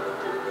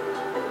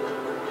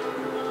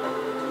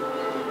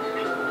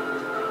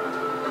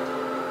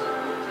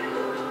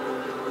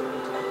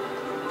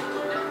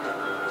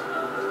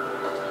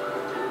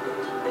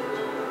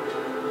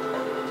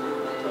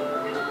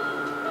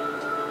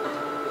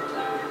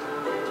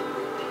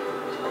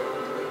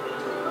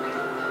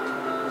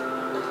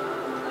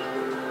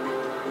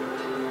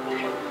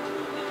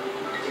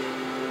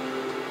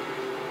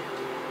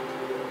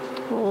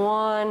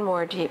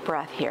 more deep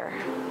breath here.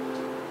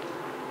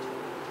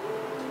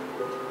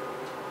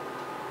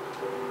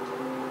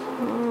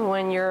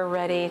 When you're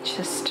ready,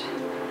 just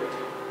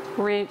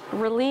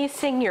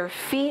releasing your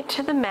feet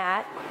to the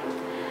mat.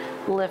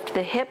 Lift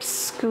the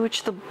hips,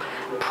 scooch the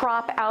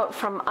prop out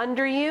from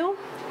under you,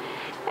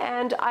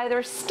 and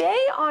either stay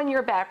on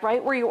your back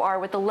right where you are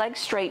with the legs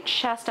straight,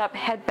 chest up,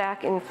 head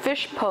back in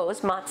fish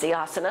pose,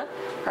 Matsyasana,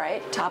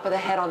 right? Top of the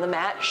head on the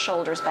mat,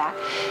 shoulders back.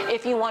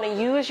 If you want to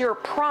use your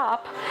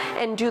prop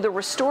and do the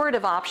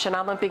restorative option,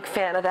 I'm a big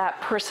fan of that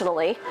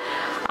personally.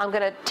 I'm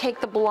going to take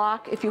the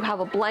block, if you have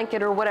a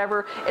blanket or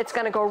whatever, it's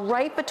going to go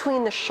right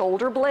between the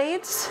shoulder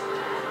blades.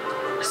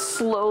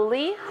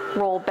 Slowly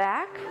roll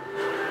back.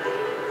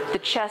 The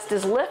chest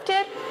is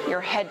lifted,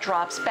 your head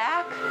drops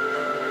back,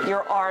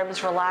 your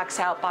arms relax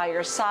out by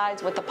your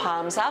sides with the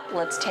palms up.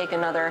 Let's take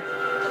another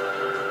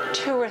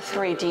 2 or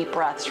 3 deep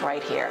breaths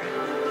right here.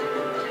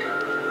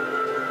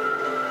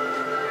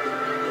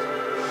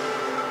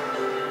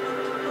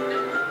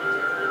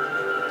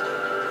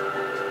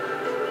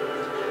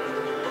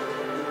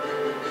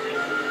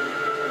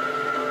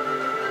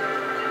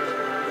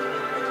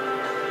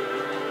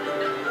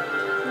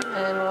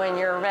 And when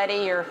you're ready,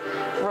 you're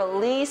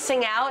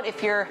releasing out.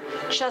 If you're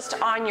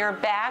just on your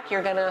back,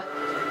 you're gonna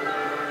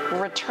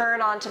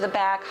return onto the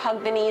back,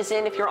 hug the knees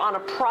in. If you're on a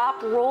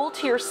prop, roll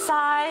to your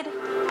side,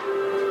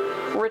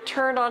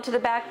 return onto the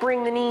back,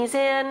 bring the knees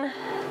in.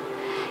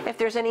 If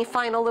there's any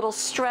final little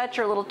stretch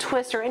or little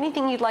twist or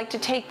anything you'd like to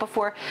take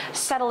before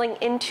settling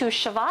into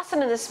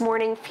Shavasana this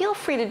morning, feel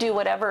free to do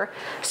whatever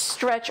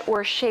stretch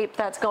or shape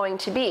that's going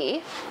to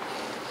be.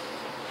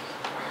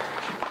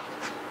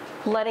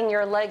 Letting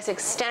your legs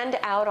extend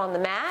out on the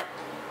mat.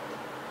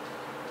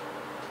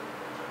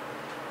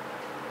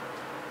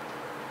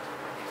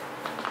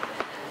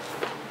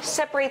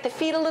 Separate the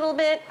feet a little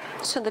bit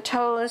so the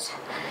toes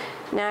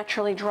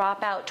naturally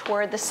drop out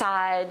toward the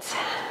sides.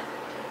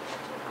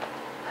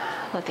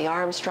 Let the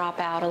arms drop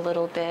out a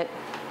little bit.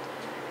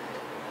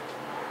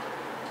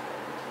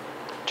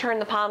 Turn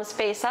the palms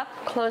face up,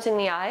 closing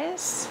the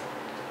eyes.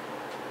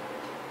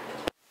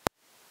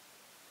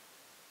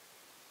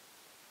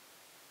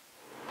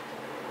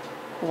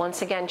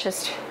 Once again,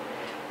 just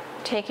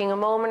taking a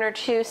moment or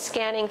two,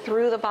 scanning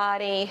through the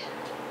body.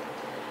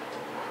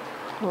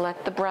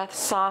 Let the breath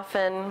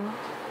soften.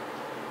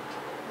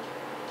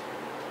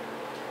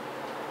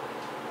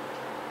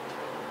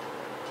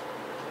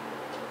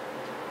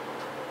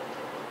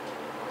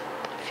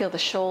 Feel the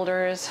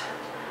shoulders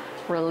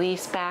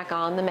release back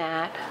on the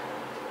mat.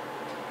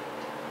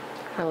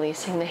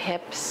 Releasing the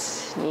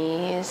hips,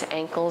 knees,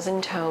 ankles,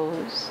 and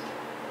toes.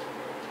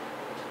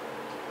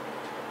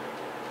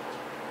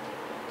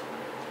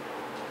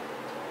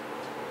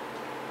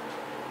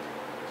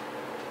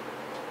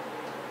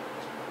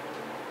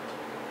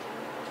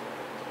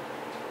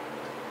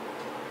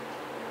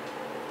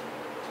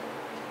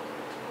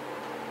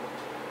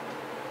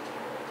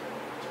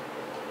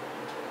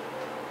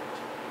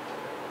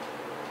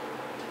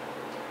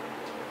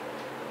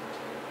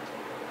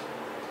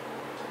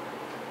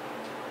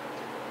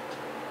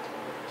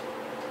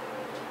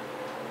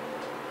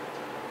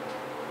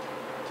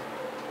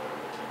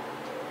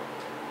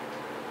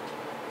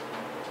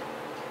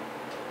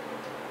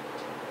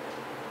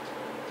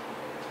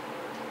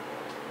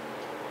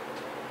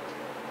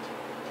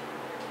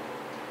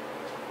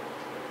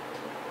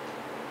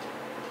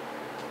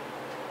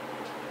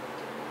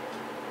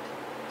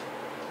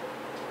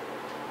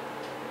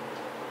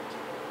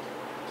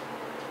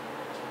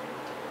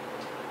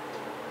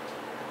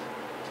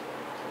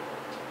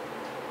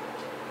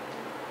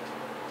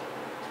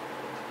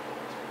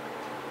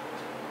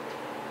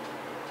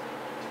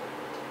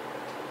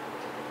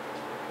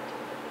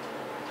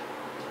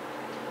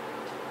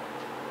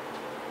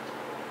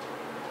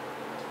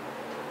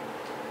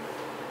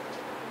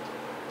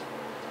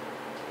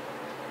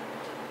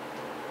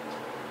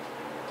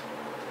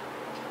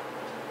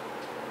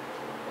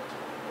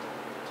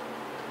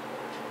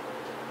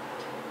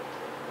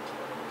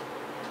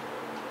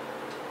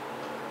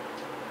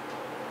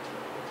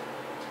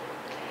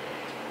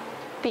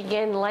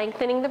 Begin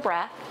lengthening the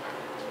breath.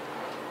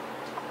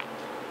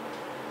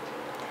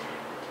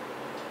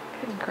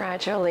 And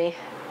gradually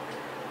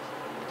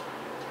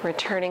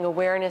returning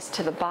awareness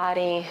to the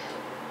body.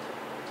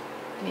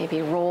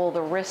 Maybe roll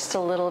the wrists a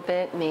little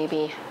bit.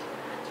 Maybe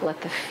let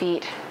the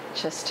feet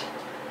just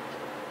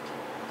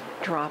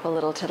drop a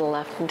little to the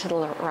left and to the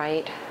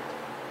right.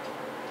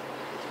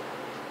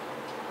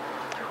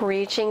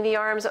 Reaching the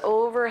arms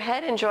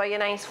overhead. Enjoy a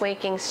nice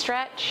waking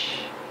stretch.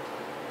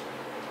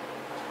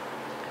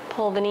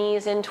 Pull the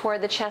knees in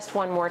toward the chest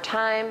one more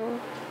time.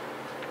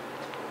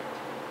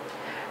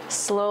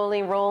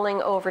 Slowly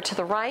rolling over to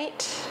the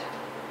right.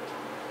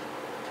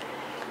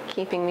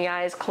 Keeping the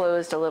eyes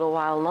closed a little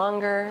while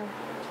longer.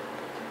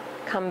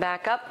 Come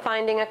back up,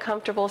 finding a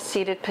comfortable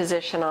seated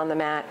position on the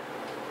mat.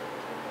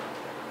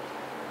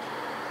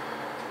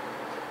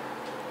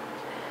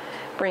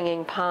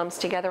 Bringing palms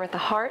together at the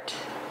heart.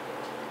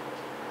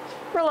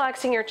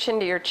 Relaxing your chin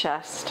to your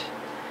chest.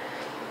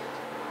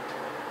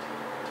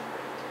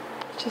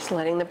 Just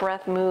letting the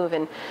breath move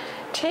and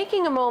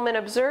taking a moment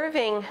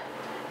observing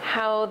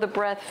how the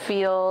breath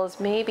feels,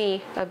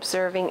 maybe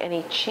observing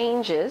any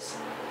changes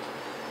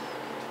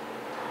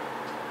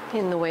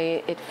in the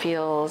way it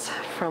feels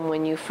from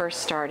when you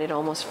first started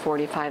almost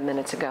 45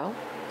 minutes ago.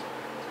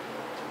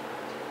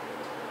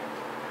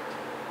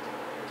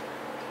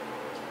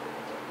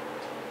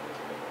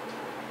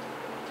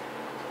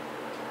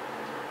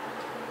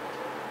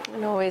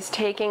 And always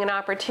taking an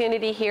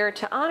opportunity here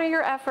to honor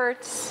your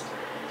efforts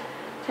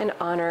and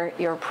honor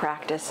your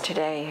practice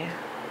today.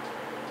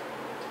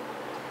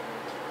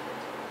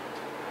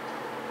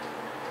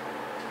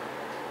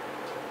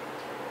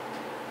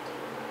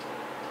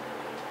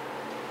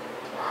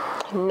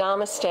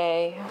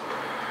 Namaste.